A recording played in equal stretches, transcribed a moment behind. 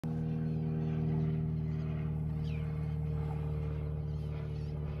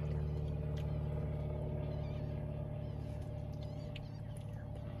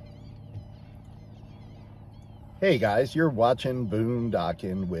Hey guys, you're watching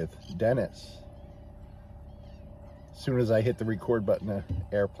Boondocking with Dennis. As soon as I hit the record button, an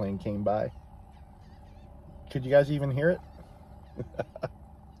airplane came by. Could you guys even hear it?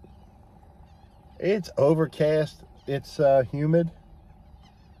 It's overcast. It's humid.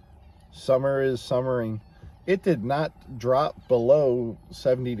 Summer is summering. It did not drop below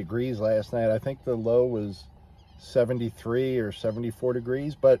 70 degrees last night. I think the low was 73 or 74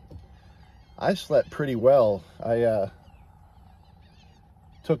 degrees, but I slept pretty well. I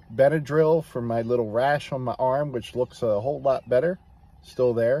took Benadryl for my little rash on my arm, which looks a whole lot better.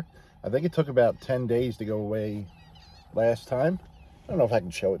 Still there. I think it took about 10 days to go away last time. I don't know if I can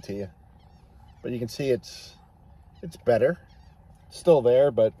show it to you, but you can see it's better. Still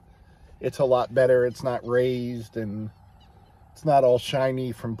there, but it's a lot better. It's not raised and it's not all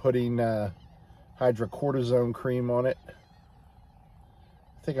shiny from putting hydrocortisone cream on it.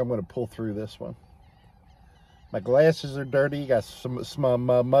 I think I'm going to pull through this one. My glasses are dirty. Got some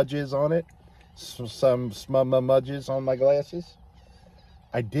smudges on it. Some smudges on my glasses.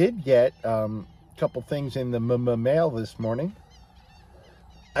 I did get a couple things in the mail this morning.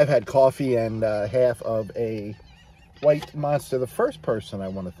 I've had coffee and half of a white Monster. The first person I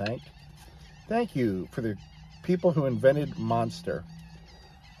want to thank you for the people who invented Monster.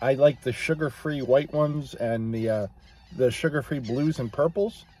 I like the sugar-free white ones and the sugar-free blues and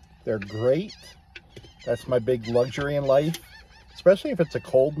purples. They're great. That's my big luxury in life, especially if it's a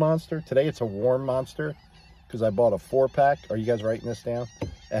cold Monster. Today it's a warm Monster because I bought a 4-pack. Are you guys writing this down?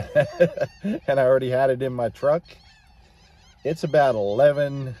 And I already had it in my truck. It's about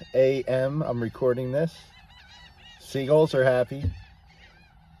 11 a.m. I'm recording this. Seagulls are happy.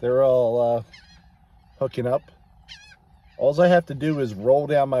 They're all hooking up. All I have to do is roll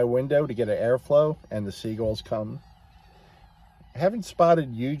down my window to get an airflow, and the seagulls come. I haven't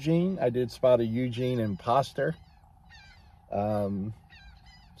spotted Eugene. I did spot a Eugene imposter. So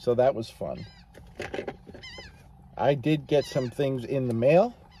that was fun. I did get some things in the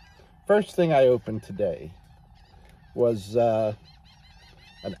mail. First thing I opened today was an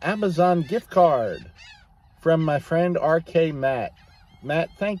Amazon gift card from my friend RK Matt. Matt,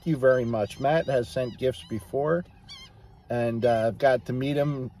 thank you very much. Matt has sent gifts before, and I've got to meet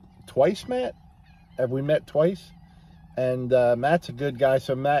him twice, Matt. Have we met twice? And Matt's a good guy.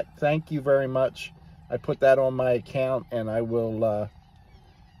 So Matt, thank you very much. I put that on my account, and I will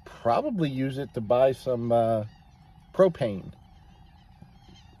probably use it to buy some propane.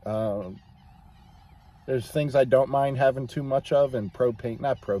 There's things I don't mind having too much of, and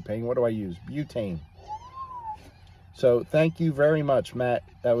not propane, what do I use? Butane. So thank you very much, Matt.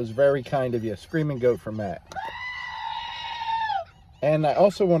 That was very kind of you. Screaming goat for Matt. And I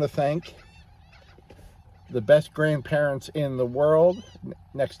also want to thank the best grandparents in the world,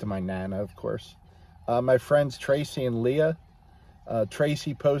 next to my Nana, of course. My friends Tracy and Leah.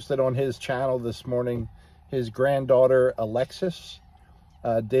 Tracy posted on his channel this morning, his granddaughter Alexis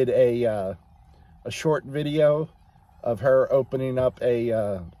did a short video of her opening up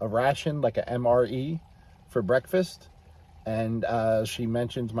a ration, like a MRE, for breakfast. And she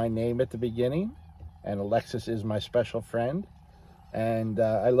mentions my name at the beginning. And Alexis is my special friend. And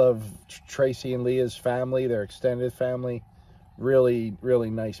I love Tracy and Leah's family, their extended family. Really, really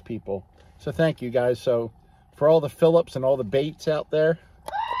nice people. So thank you guys. So for all the Phillips and all the Bates out there,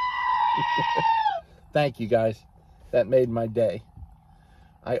 thank you guys. That made my day.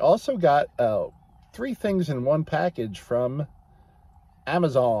 I also got 3 things in one package from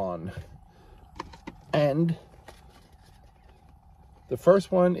Amazon. And the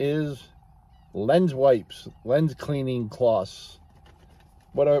first one is lens wipes, lens cleaning cloths.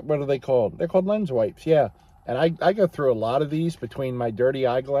 What are they called? They're called lens wipes, yeah. And I go through a lot of these between my dirty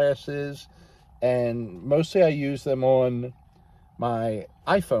eyeglasses, and mostly I use them on my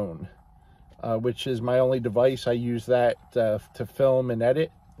iPhone, which is my only device. I use that to film and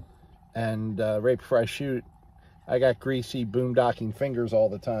edit. And right before I shoot, I got greasy boondocking fingers all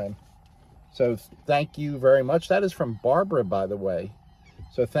the time. So thank you very much. That is from Barbara, by the way.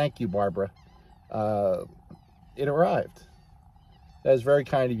 So thank you, Barbara. It arrived. That is very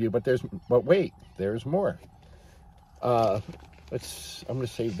kind of you, but wait, there's more. I'm gonna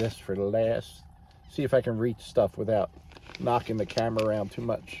save this for the last. See if I can reach stuff without knocking the camera around too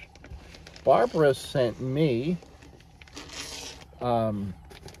much. Barbara sent me, what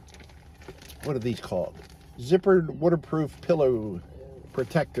are these called? Zippered waterproof pillow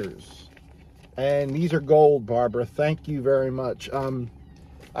protectors. And these are gold, Barbara. Thank you very much. I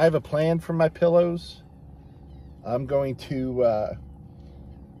have a plan for my pillows. I'm going to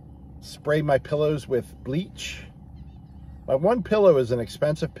spray my pillows with bleach. My one pillow is an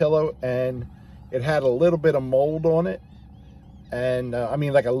expensive pillow, and it had a little bit of mold on it. And I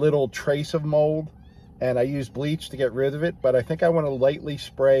mean like a little trace of mold. And I used bleach to get rid of it. But I think I want to lightly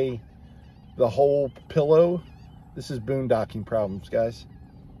spray the whole pillow. This is boondocking problems, guys.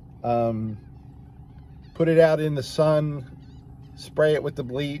 Put it out in the sun, spray it with the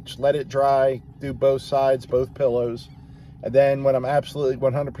bleach, let it dry, do both sides, both pillows. And then when I'm absolutely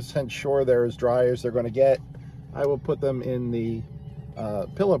 100% sure they're as dry as they're going to get, I will put them in the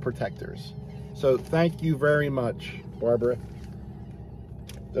pillow protectors. So thank you very much, Barbara.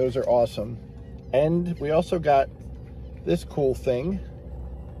 Those are awesome. And we also got this cool thing.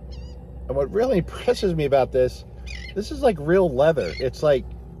 And what really impresses me about this is like real leather. It's like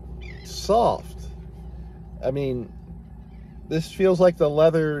soft. I mean, this feels like the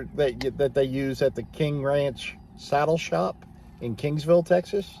leather that they use at the King Ranch Saddle Shop in Kingsville,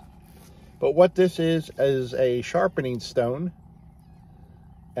 Texas. But what this is a sharpening stone.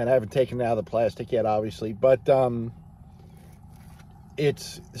 And I haven't taken it out of the plastic yet, obviously. But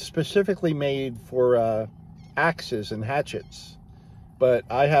it's specifically made for axes and hatchets. But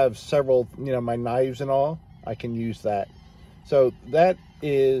I have several, you know, my knives and all. I can use that. So that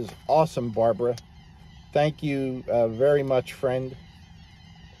is awesome, Barbara. Thank you very much, friend.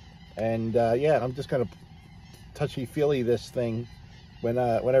 And yeah, I'm just going to touchy-feely this thing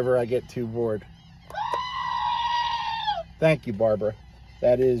whenever I get too bored. Thank you, Barbara.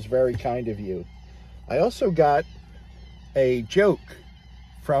 That is very kind of you. I also got a joke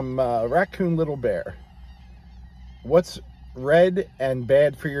from Raccoon Little Bear. What's red and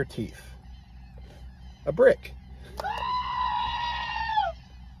bad for your teeth? A brick.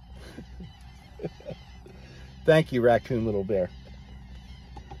 Thank you, Raccoon Little Bear.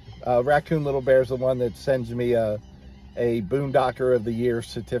 Raccoon Little Bear is the one that sends me a Boondocker of the Year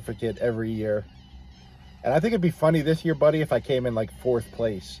certificate every year. And I think it'd be funny this year, buddy, if I came in like 4th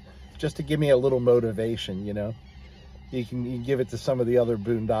place, just to give me a little motivation, you know. You can give it to some of the other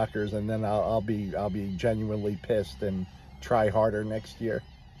Boondockers, and then I'll be genuinely pissed and try harder next year.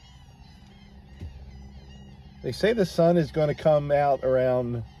 They say the sun is going to come out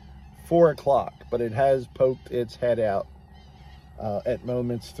around 4 o'clock, but it has poked its head out at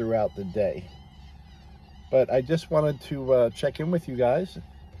moments throughout the day. But I just wanted to check in with you guys.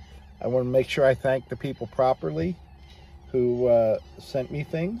 I want to make sure I thank the people properly who sent me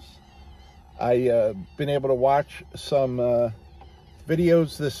things. I've been able to watch some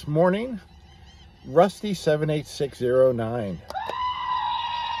videos this morning. Rusty78609.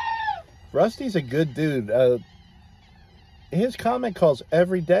 Rusty's a good dude. His comment calls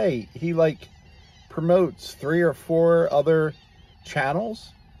every day. He like promotes 3 or 4 other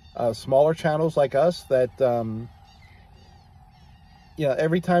channels, smaller channels like us that, you know,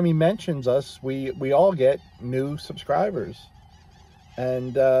 every time he mentions us, we all get new subscribers.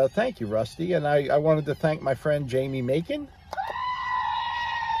 And thank you, Rusty. And I wanted to thank my friend Jamie Makin.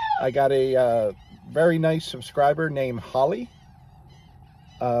 I got a very nice subscriber named Holly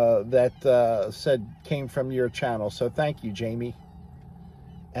that said came from your channel. So thank you, Jamie.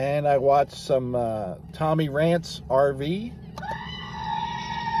 And I watched some Tommy Rants RV.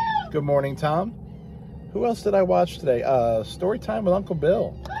 Good morning, Tom. Who else did I watch today? Story Time with Uncle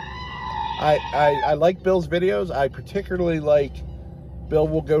Bill. I like Bill's videos. I particularly like Bill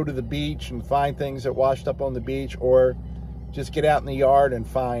will go to the beach and find things that washed up on the beach, or just get out in the yard and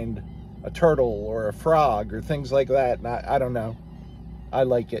find a turtle or a frog or things like that. And I don't know. I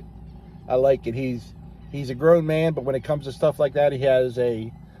like it. I like it. He's a grown man, but when it comes to stuff like that, he has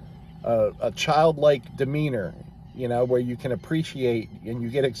a childlike demeanor, you know, where you can appreciate and you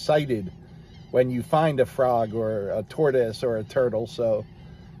get excited when you find a frog or a tortoise or a turtle. So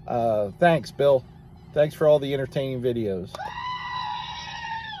thanks, Bill. Thanks for all the entertaining videos.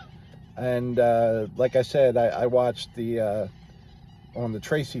 And like I said, I watched the on the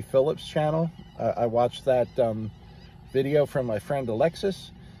Tracy Phillips channel. I watched that video from my friend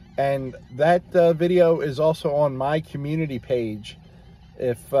Alexis, and that video is also on my community page.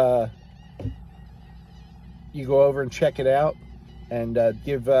 If you go over and check it out, and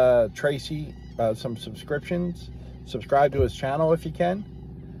give Tracy some subscriptions, subscribe to his channel if you can.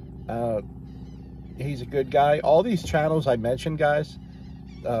 He's a good guy. All these channels I mentioned, guys,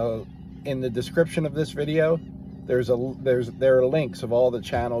 in the description of this video, there are links of all the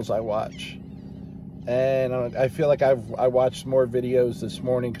channels I watch. And I feel like I watched more videos this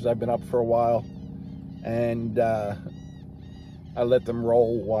morning because I've been up for a while, and I let them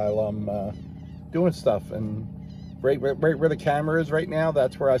roll while I'm doing stuff. And right where the camera is right now,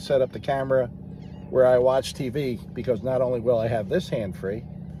 that's where I set up the camera where I watch TV, because not only will I have this hand free,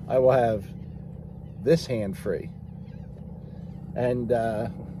 I will have this hand free. And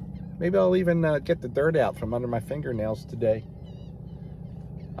Maybe I'll even get the dirt out from under my fingernails today.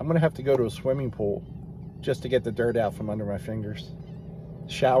 I'm going to have to go to a swimming pool just to get the dirt out from under my fingers.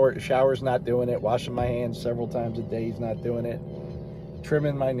 Shower's not doing it. Washing my hands several times a day is not doing it.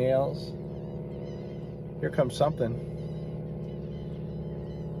 Trimming my nails. Here comes something.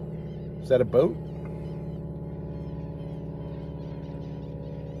 Is that a boat?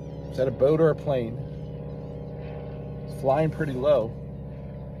 Is that a boat or a plane? It's flying pretty low.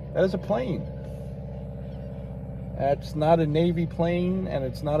 That is a plane. That's not a Navy plane, and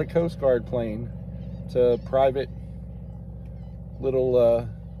it's not a Coast Guard plane. It's a private little,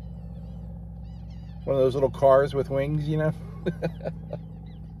 one of those little cars with wings, you know?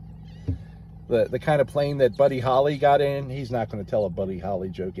 the kind of plane that Buddy Holly got in. He's not going to tell a Buddy Holly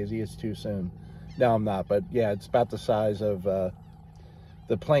joke, is he? It's too soon. No, I'm not. But yeah, it's about the size of the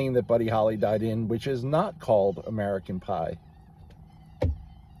plane that Buddy Holly died in, which is not called American Pie.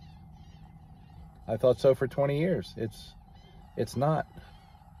 I thought so for 20 years. It's not.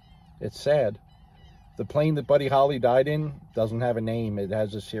 It's sad. The plane that Buddy Holly died in doesn't have a name. It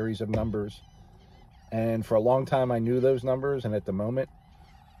has a series of numbers. And for a long time, I knew those numbers. And at the moment,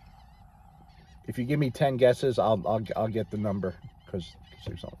 if you give me 10 guesses, I'll get the number, because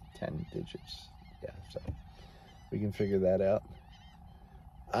there's only 10 digits. Yeah, so we can figure that out.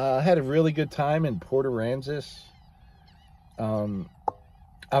 I had a really good time in Port Aransas. I'm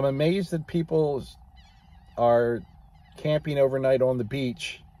amazed that people are camping overnight on the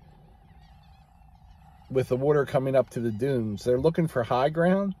beach with the water coming up to the dunes. They're looking for high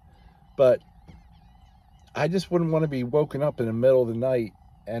ground, but I just wouldn't want to be woken up in the middle of the night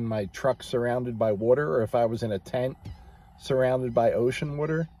and my truck surrounded by water, or if I was in a tent surrounded by ocean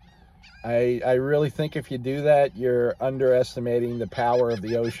water. I really think if you do that, you're underestimating the power of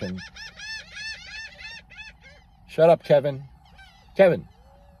the ocean. Shut up, Kevin. Kevin,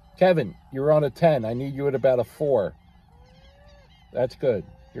 you're on a 10. I need you at about a 4. That's good.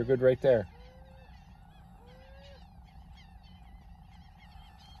 You're good right there.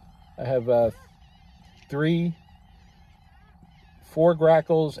 I have 4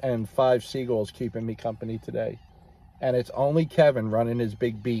 grackles and 5 seagulls keeping me company today. And it's only Kevin running his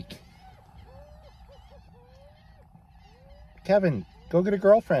big beak. Kevin, go get a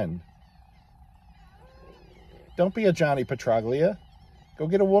girlfriend. Don't be a Johnny Petraglia. Go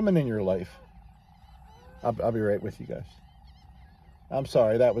get a woman in your life. I'll be right with you guys. I'm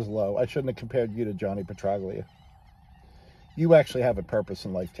sorry, that was low. I shouldn't have compared you to Johnny Petraglia. You actually have a purpose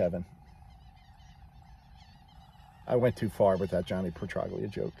in life, Kevin. I went too far with that Johnny Petraglia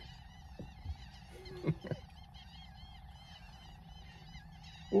joke.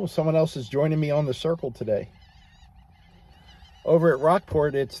 Oh, someone else is joining me on the circle today. Over at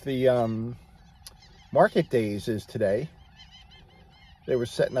Rockport, it's the market days is today. They were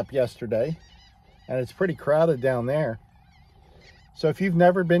setting up yesterday, and it's pretty crowded down there. So if you've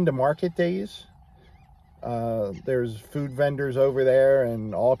never been to market days, there's food vendors over there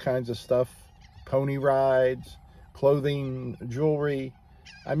and all kinds of stuff, pony rides, clothing, jewelry.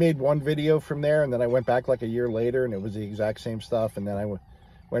 I made one video from there, and then I went back like a year later, and it was the exact same stuff. And then I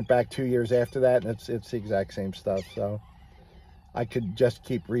went back 2 years after that, and it's the exact same stuff. So I could just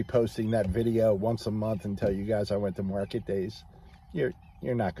keep reposting that video once a month and tell you guys I went to market days. You're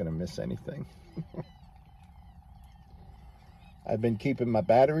not going to miss anything. I've been keeping my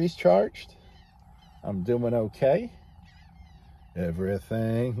batteries charged. I'm doing okay.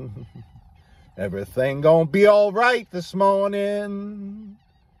 Everything gonna be all right this morning.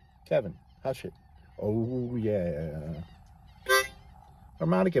 Kevin, hush it. Oh, yeah.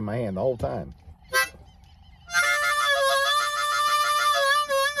 Harmonica in my hand the whole time.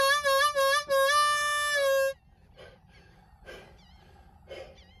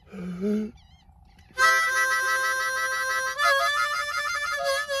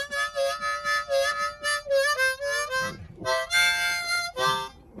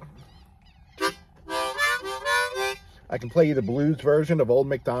 I can play you the blues version of Old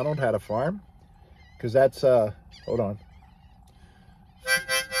MacDonald Had a Farm, because that's, hold on.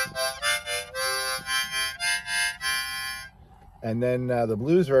 And then the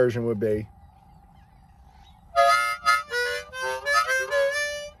blues version would be,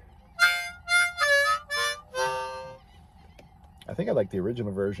 I think I like the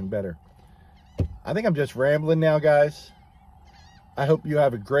original version better. I think I'm just rambling now, guys. I hope you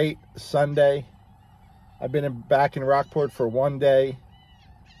have a great Sunday. I've been back in Rockport for 1 day.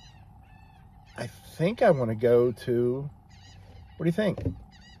 I think I want to go to, what do you think?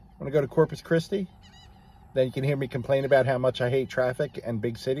 Want to go to Corpus Christi? Then you can hear me complain about how much I hate traffic and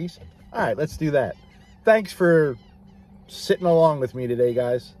big cities. All right, let's do that. Thanks for sitting along with me today,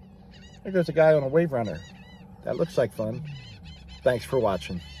 guys. There goes a guy on a wave runner. That looks like fun. Thanks for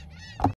watching.